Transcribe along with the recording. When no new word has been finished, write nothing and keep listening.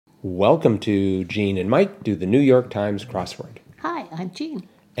Welcome to Gene and Mike do the New York Times crossword. Hi, I'm Jean.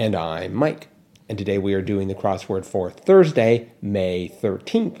 And I'm Mike. And today we are doing the crossword for Thursday, May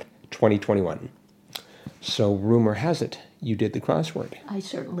 13th, 2021. So rumor has it, you did the crossword. I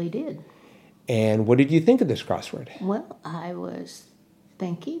certainly did. And what did you think of this crossword? Well, I was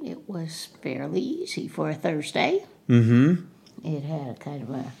thinking it was fairly easy for a Thursday. Mm-hmm. It had a kind of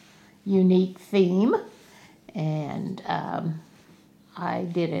a unique theme, and I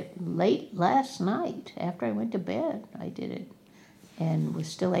did it late last night after I went to bed. I did it and was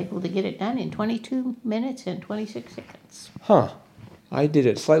still able to get it done in 22 minutes and 26 seconds. Huh. I did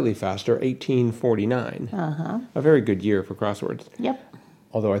it slightly faster, 1849. Uh-huh. A very good year for crosswords. Yep.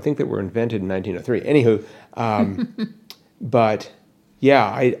 Although I think they were invented in 1903. Anywho, but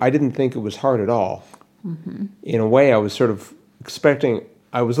yeah, I didn't think it was hard at all. Mm-hmm. In a way, I was sort of expecting.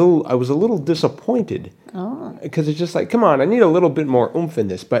 I was a little disappointed because it's just like, come on, I need a little bit more oomph in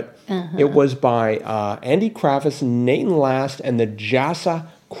this. But it was by Andy Kravis, Nathan Last, and the JASA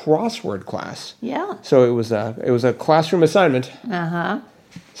crossword class. Yeah. So it was a classroom assignment. Uh-huh.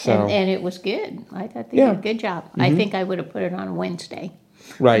 So and it was good. I thought they did a good job. Mm-hmm. I think I would have put it on Wednesday.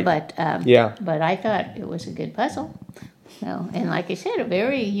 Right. But yeah. But I thought it was a good puzzle. So, and like I said, a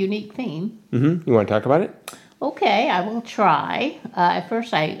very unique theme. Mm-hmm. You want to talk about it? Okay, I will try. At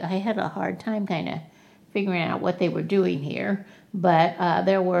first, I had a hard time kind of figuring out what they were doing here, but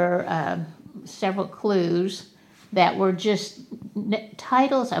there were several clues that were just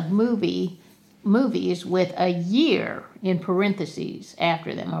titles of movies with a year in parentheses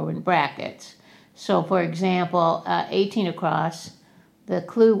after them or in brackets. So, for example, 18 across, the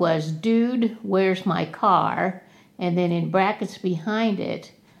clue was "Dude, Where's My Car?" and then in brackets behind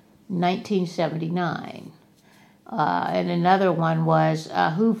it, 1979. And another one was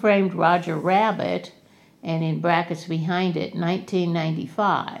Who Framed Roger Rabbit? And in brackets behind it,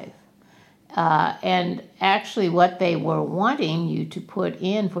 1995. And actually what they were wanting you to put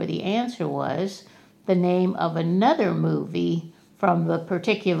in for the answer was the name of another movie from the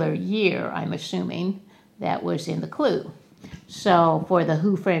particular year, I'm assuming, that was in the clue. So for the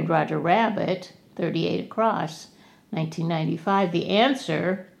Who Framed Roger Rabbit, 38 across, 1995, the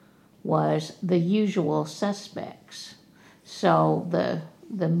answer was The Usual Suspects. So the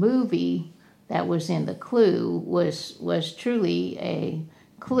movie that was in the clue was truly a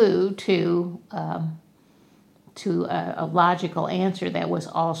clue to a logical answer that was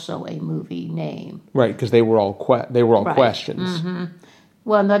also a movie name. Right, because they were all right. questions. Mm-hmm.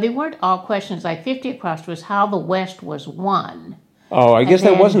 Well, no, they weren't all questions. Like 50 across was how the West was won. Oh, I guess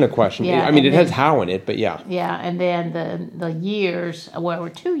that wasn't a question. Yeah, I mean, it has how in it, but yeah. Yeah, and then the years, were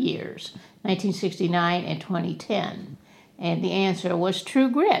 2 years, 1969 and 2010. And the answer was True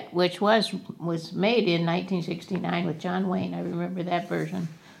Grit, which was made in 1969 with John Wayne. I remember that version.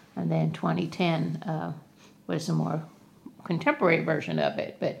 And then 2010 was a more contemporary version of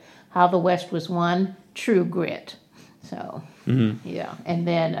it. But How the West Was Won, True Grit. So, yeah. And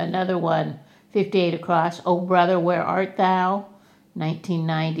then another one, 58 across, Oh Brother, Where Art Thou?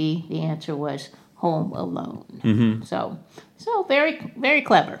 1990, the answer was Home Alone. Mm-hmm. So very, very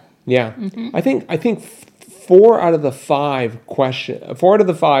clever. Yeah, mm-hmm. I think 4 out of the 5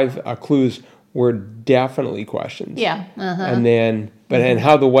 clues were definitely questions. Yeah, and then and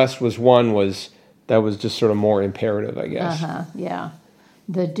how the West was won was just sort of more imperative, I guess. Yeah.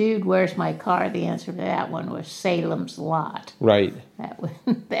 The Dude, Where's My Car? The answer to that one was Salem's Lot. Right. That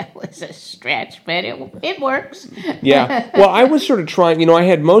was a stretch, but it works. Yeah. Well, I was sort of trying. I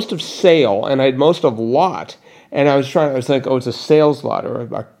had most of sale and I had most of lot, and I was like, oh, it's a sales lot or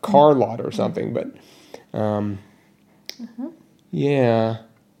a car lot or something. But, yeah,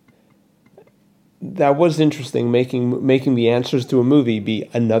 that was interesting. Making the answers to a movie be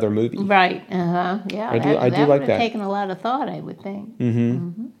another movie. Right. Yeah. I do like that. That would have taken a lot of thought, I would think.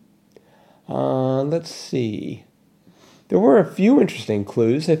 Let's see. There were a few interesting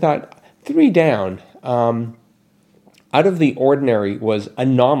clues. I thought 3 down. Out of the ordinary was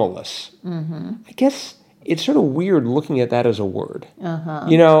anomalous. I guess it's sort of weird looking at that as a word.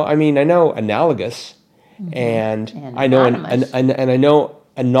 I mean, I know analogous, and I know and I know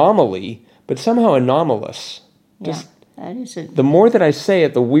anomaly. But somehow anomalous. Just that is it. The more that I say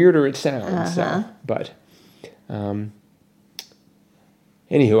it, the weirder it sounds. But anywho,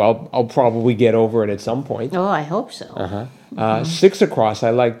 I'll probably get over it at some point. Oh, I hope so. 6 across,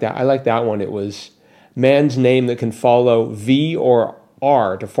 I like that. I like that one. It was man's name that can follow V or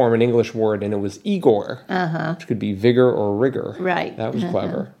R to form an English word, and it was Igor, which could be vigor or rigor. Right. That was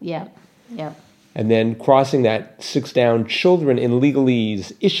clever. Yeah. And then crossing that 6 down, children in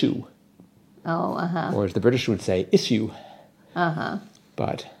legalese, issue. Oh, Or as the British would say, issue.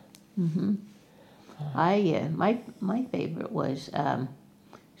 But My favorite was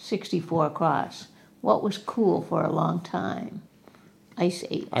 64 across. What was cool for a long time? Ice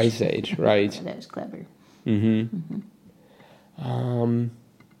Age. Ice Age, right. That was clever.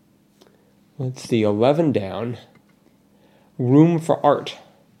 Let's see, 11 down. Room for Art.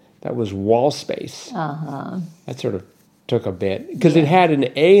 That was Wall Space. That sort of took a bit. Because it had an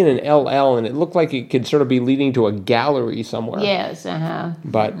A and an LL, and it looked like it could sort of be leading to a gallery somewhere. Yes,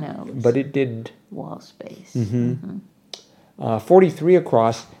 But no, but it did. Wall Space. 43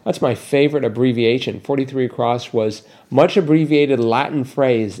 across, that's my favorite abbreviation. 43 across was much abbreviated Latin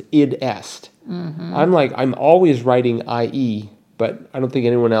phrase, id est. I'm always writing IE, but I don't think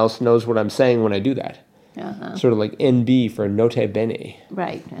anyone else knows what I'm saying when I do that. Sort of like NB for note bene.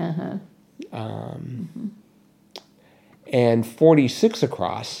 Right, And 46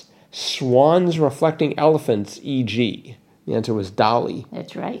 across, swans reflecting elephants, e.g. The answer was Dali.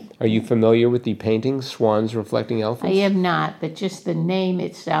 That's right. Are you familiar with the painting, Swans Reflecting Elephants? I am not, but just the name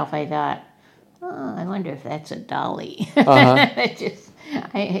itself, I thought, I wonder if that's a Dolly. I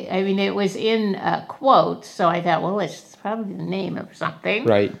mean, it was in quotes, so I thought, well, it's probably the name of something.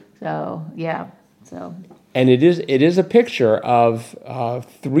 Right. So, yeah. So. And it is a picture of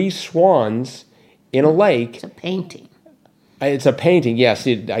 3 swans in a lake. It's a painting. It's a painting, yes.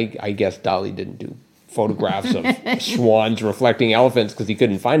 I guess Dali didn't do photographs of swans reflecting elephants because he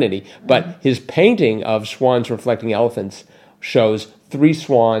couldn't find any. But his painting of swans reflecting elephants shows 3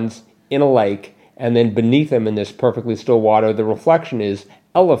 swans in a lake, and then beneath them in this perfectly still water, the reflection is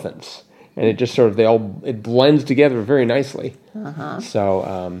elephants. And it just sort of, it blends together very nicely.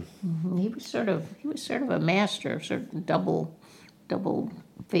 So he was sort of a master of sort of double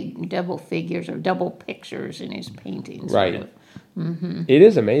figures or double pictures in his paintings. Right. It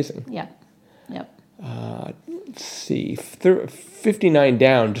is amazing. Yeah. Yep. Let's see, 59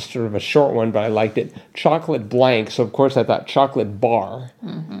 down, just sort of a short one, but I liked it. Chocolate blank. So of course I thought chocolate bar,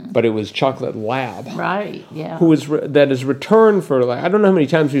 but it was chocolate lab. Right. Yeah. That is returned for, like, I don't know how many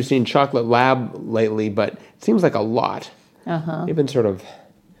times we've seen chocolate lab lately, but it seems like a lot. They've been sort of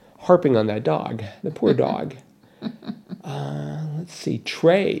harping on that dog, the poor dog. Let's see,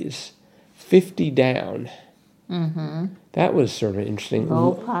 trays, 50 down. That was sort of interesting.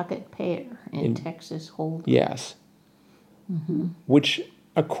 Low pocket pear in Texas Hold'em. Yes. Which,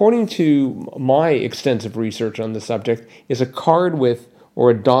 according to my extensive research on the subject, is a card or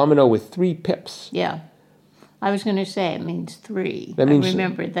a domino with 3 pips. Yeah. I was going to say it means 3. That means, I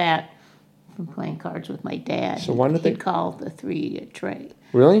remember that from playing cards with my dad. So why don't he'd call the 3 a tray.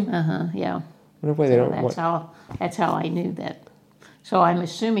 Really? Yeah. I wonder why they don't. That's how I knew that. So I'm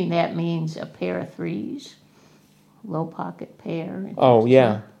assuming that means a pair of 3s. Low pocket pair. Oh,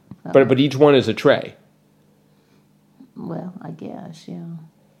 yeah. But each one is a tray. Well, I guess, yeah.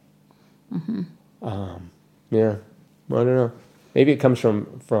 Yeah. Well, I don't know. Maybe it comes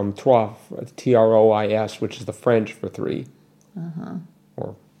from trois, T-R-O-I-S, which is the French for 3.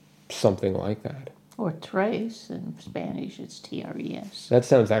 Or something like that. Or tres. In Spanish, it's T-R-E-S. That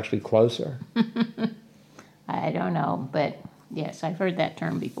sounds actually closer. I don't know, but yes, I've heard that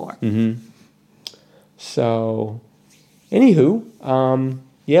term before. So, anywho,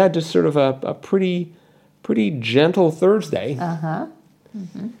 yeah, just sort of a pretty gentle Thursday.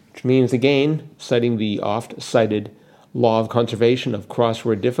 Which means, again, citing the oft-cited law of conservation of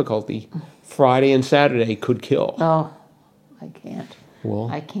crossword difficulty, Friday and Saturday could kill. Oh, I can't. Well,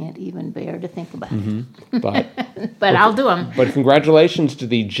 I can't even bear to think about it. But I'll do them. But congratulations to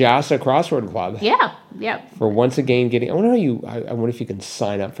the JASA Crossword Club. Yeah. For once again getting. I wonder if you can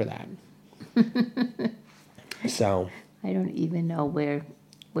sign up for that. So. I don't even know where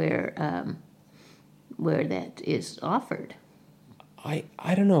that is offered. I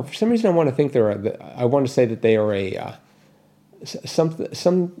don't know. For some reason, I want to think I want to say that they are a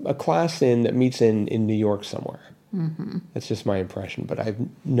class that meets in New York somewhere. That's just my impression, but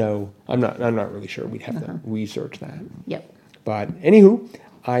I'm not really sure. We'd have to research that. Yep. But anywho,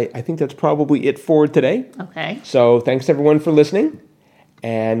 I think that's probably it for today. Okay. So thanks everyone for listening,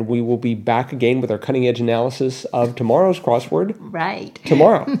 and we will be back again with our cutting edge analysis of tomorrow's crossword. Right.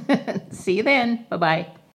 Tomorrow. See you then. Bye-bye.